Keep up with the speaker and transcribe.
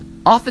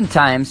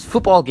Oftentimes,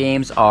 football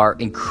games are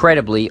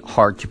incredibly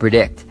hard to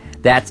predict.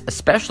 That's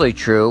especially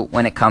true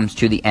when it comes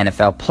to the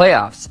NFL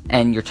playoffs,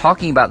 and you're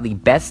talking about the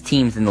best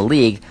teams in the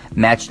league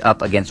matched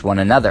up against one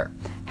another.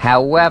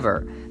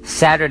 However,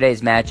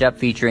 Saturday's matchup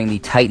featuring the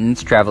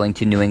Titans traveling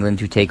to New England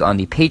to take on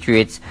the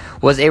Patriots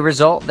was a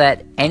result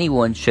that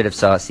anyone should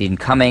have seen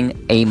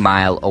coming a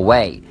mile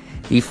away.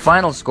 The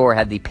final score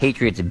had the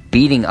Patriots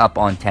beating up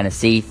on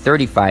Tennessee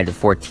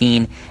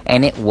 35-14,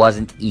 and it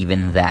wasn't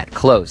even that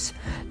close.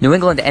 New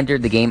England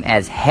entered the game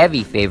as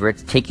heavy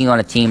favorites, taking on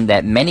a team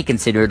that many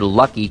considered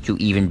lucky to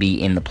even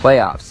be in the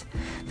playoffs.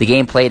 The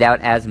game played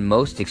out as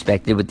most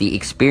expected, with the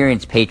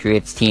experienced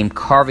Patriots team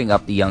carving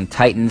up the young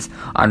Titans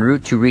en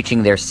route to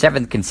reaching their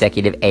 7th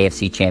consecutive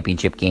AFC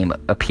Championship Game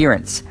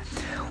appearance.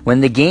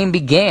 When the game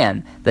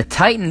began, the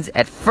Titans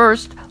at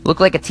first looked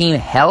like a team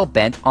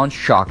hell-bent on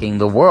shocking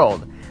the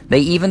world. They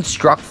even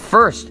struck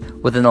first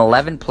with an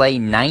 11-play,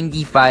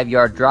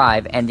 95-yard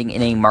drive ending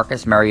in a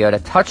Marcus Mariota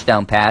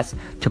touchdown pass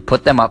to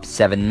put them up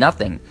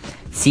 7-0.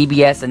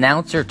 CBS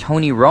announcer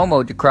Tony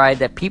Romo decried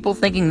that people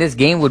thinking this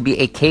game would be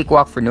a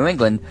cakewalk for New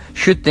England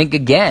should think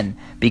again,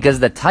 because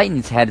the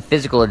Titans had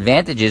physical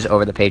advantages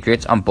over the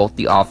Patriots on both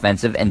the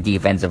offensive and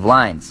defensive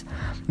lines.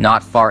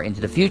 Not far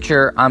into the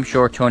future, I'm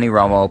sure Tony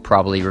Romo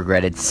probably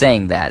regretted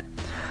saying that.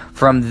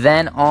 From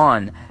then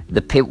on,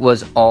 the pit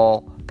was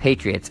all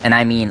Patriots, and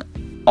I mean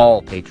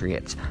all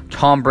Patriots.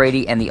 Tom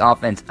Brady and the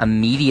offense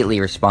immediately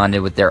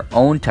responded with their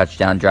own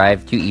touchdown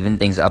drive to even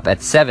things up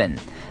at 7.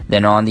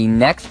 Then on the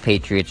next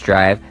Patriots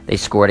drive, they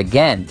scored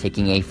again,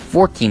 taking a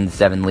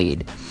 14-7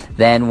 lead.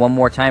 Then one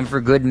more time for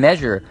good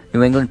measure,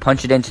 New England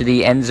punched it into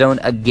the end zone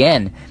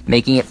again,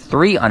 making it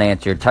 3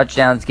 unanswered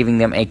touchdowns, giving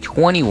them a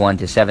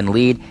 21-7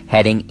 lead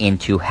heading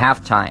into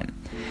halftime.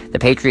 The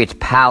Patriots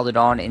piled it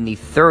on in the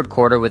third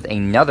quarter with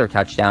another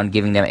touchdown,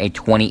 giving them a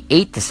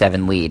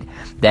 28-7 lead.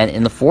 Then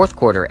in the fourth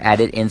quarter,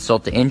 added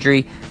insult to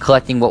injury,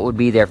 collecting what would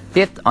be their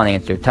 5th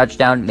unanswered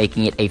touchdown,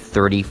 making it a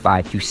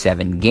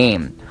 35-7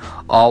 game.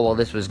 All while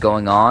this was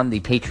going on,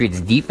 the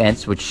Patriots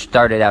defense, which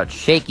started out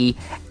shaky,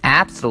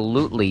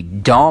 absolutely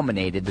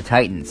dominated the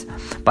Titans.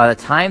 By the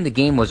time the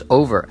game was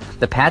over,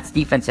 the Pats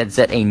defense had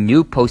set a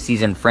new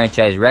postseason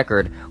franchise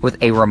record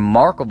with a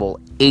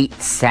remarkable 8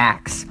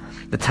 sacks.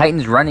 The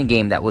Titans' running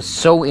game that was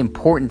so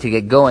important to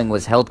get going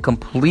was held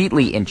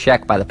completely in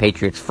check by the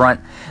Patriots front,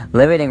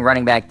 limiting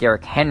running back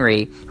Derrick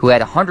Henry, who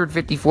had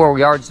 154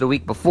 yards the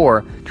week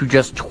before, to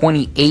just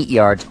 28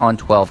 yards on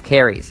 12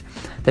 carries.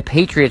 The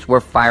Patriots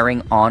were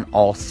firing on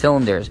all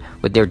cylinders,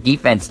 with their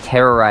defense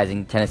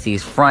terrorizing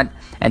Tennessee's front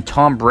and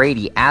Tom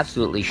Brady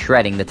absolutely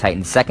shredding the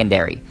Titans'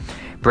 secondary.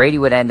 Brady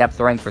would end up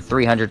throwing for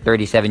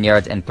 337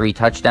 yards and 3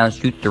 touchdowns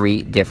to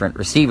 3 different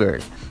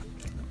receivers.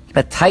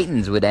 The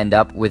Titans would end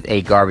up with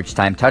a garbage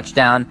time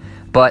touchdown,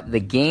 but the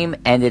game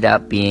ended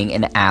up being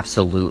an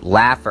absolute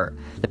laugher.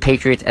 The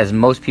Patriots, as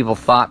most people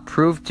thought,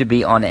 proved to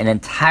be on an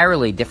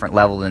entirely different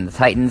level than the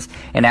Titans,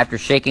 and after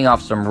shaking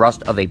off some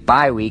rust of a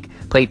bye week,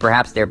 played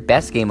perhaps their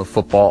best game of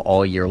football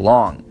all year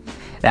long.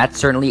 That's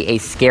certainly a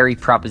scary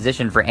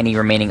proposition for any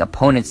remaining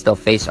opponents they'll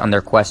face on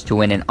their quest to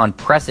win an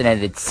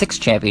unprecedented 6th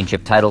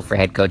championship title for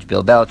head coach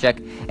Bill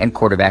Belichick and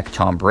quarterback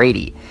Tom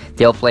Brady.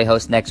 They'll play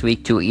host next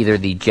week to either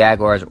the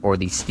Jaguars or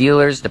the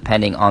Steelers,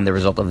 depending on the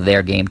result of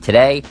their game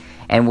today,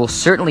 and will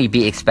certainly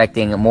be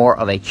expecting more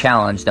of a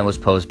challenge than was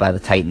posed by the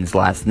Titans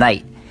last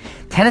night.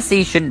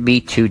 Tennessee shouldn't be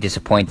too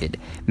disappointed.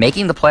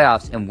 Making the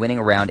playoffs and winning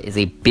a round is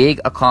a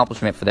big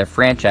accomplishment for their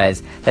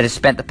franchise that has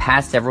spent the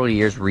past several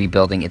years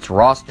rebuilding its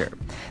roster.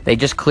 They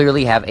just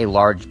clearly have a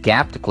large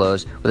gap to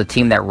close with a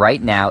team that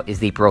right now is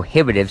the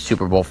prohibitive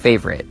Super Bowl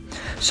favorite.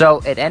 So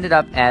it ended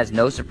up as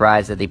no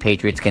surprise that the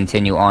Patriots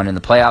continue on in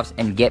the playoffs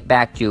and get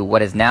back to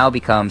what has now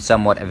become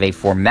somewhat of a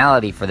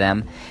formality for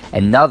them,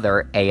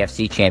 another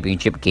AFC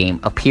Championship Game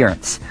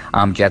appearance.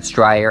 I'm Jet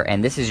Stryer,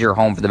 and this is your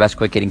home for the best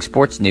quick-hitting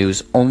sports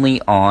news only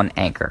on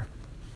Anchor.